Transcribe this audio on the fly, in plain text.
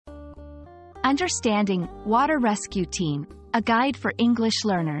Understanding Water Rescue Team, a guide for English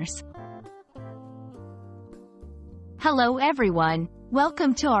learners. Hello everyone,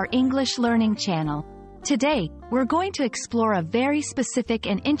 welcome to our English learning channel. Today, we're going to explore a very specific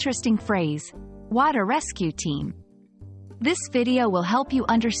and interesting phrase, Water Rescue Team. This video will help you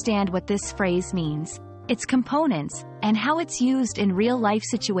understand what this phrase means, its components, and how it's used in real-life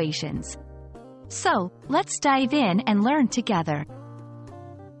situations. So, let's dive in and learn together.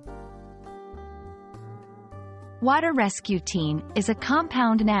 Water Rescue Team is a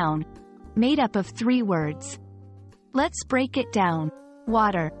compound noun made up of 3 words. Let's break it down.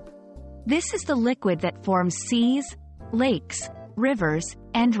 Water. This is the liquid that forms seas, lakes, rivers,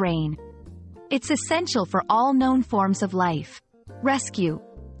 and rain. It's essential for all known forms of life. Rescue.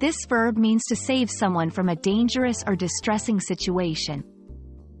 This verb means to save someone from a dangerous or distressing situation.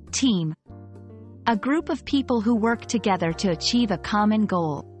 Team. A group of people who work together to achieve a common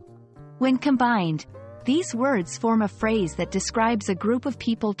goal. When combined, these words form a phrase that describes a group of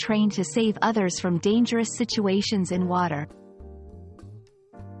people trained to save others from dangerous situations in water.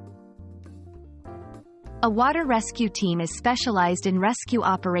 A water rescue team is specialized in rescue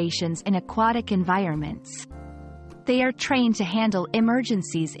operations in aquatic environments. They are trained to handle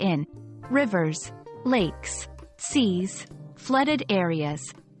emergencies in rivers, lakes, seas, flooded areas.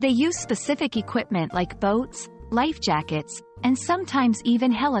 They use specific equipment like boats, life jackets, and sometimes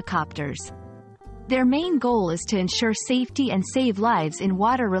even helicopters. Their main goal is to ensure safety and save lives in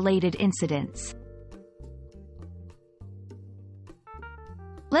water-related incidents.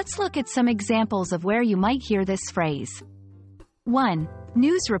 Let's look at some examples of where you might hear this phrase. 1.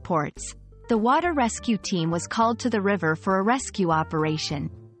 News reports. The water rescue team was called to the river for a rescue operation.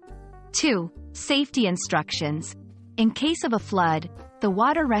 2. Safety instructions. In case of a flood, the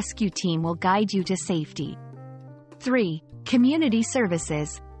water rescue team will guide you to safety. 3. Community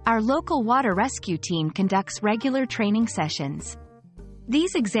services. Our local water rescue team conducts regular training sessions.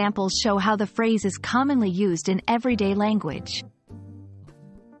 These examples show how the phrase is commonly used in everyday language.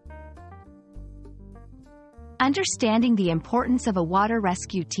 Understanding the importance of a water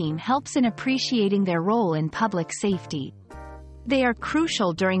rescue team helps in appreciating their role in public safety. They are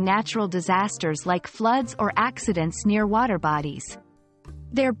crucial during natural disasters like floods or accidents near water bodies.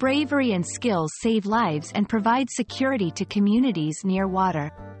 Their bravery and skills save lives and provide security to communities near water.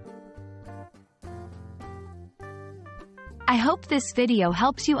 I hope this video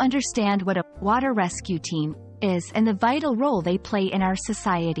helps you understand what a water rescue team is and the vital role they play in our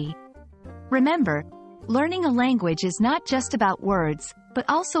society. Remember, learning a language is not just about words, but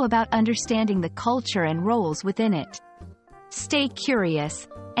also about understanding the culture and roles within it. Stay curious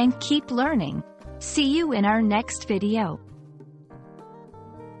and keep learning. See you in our next video.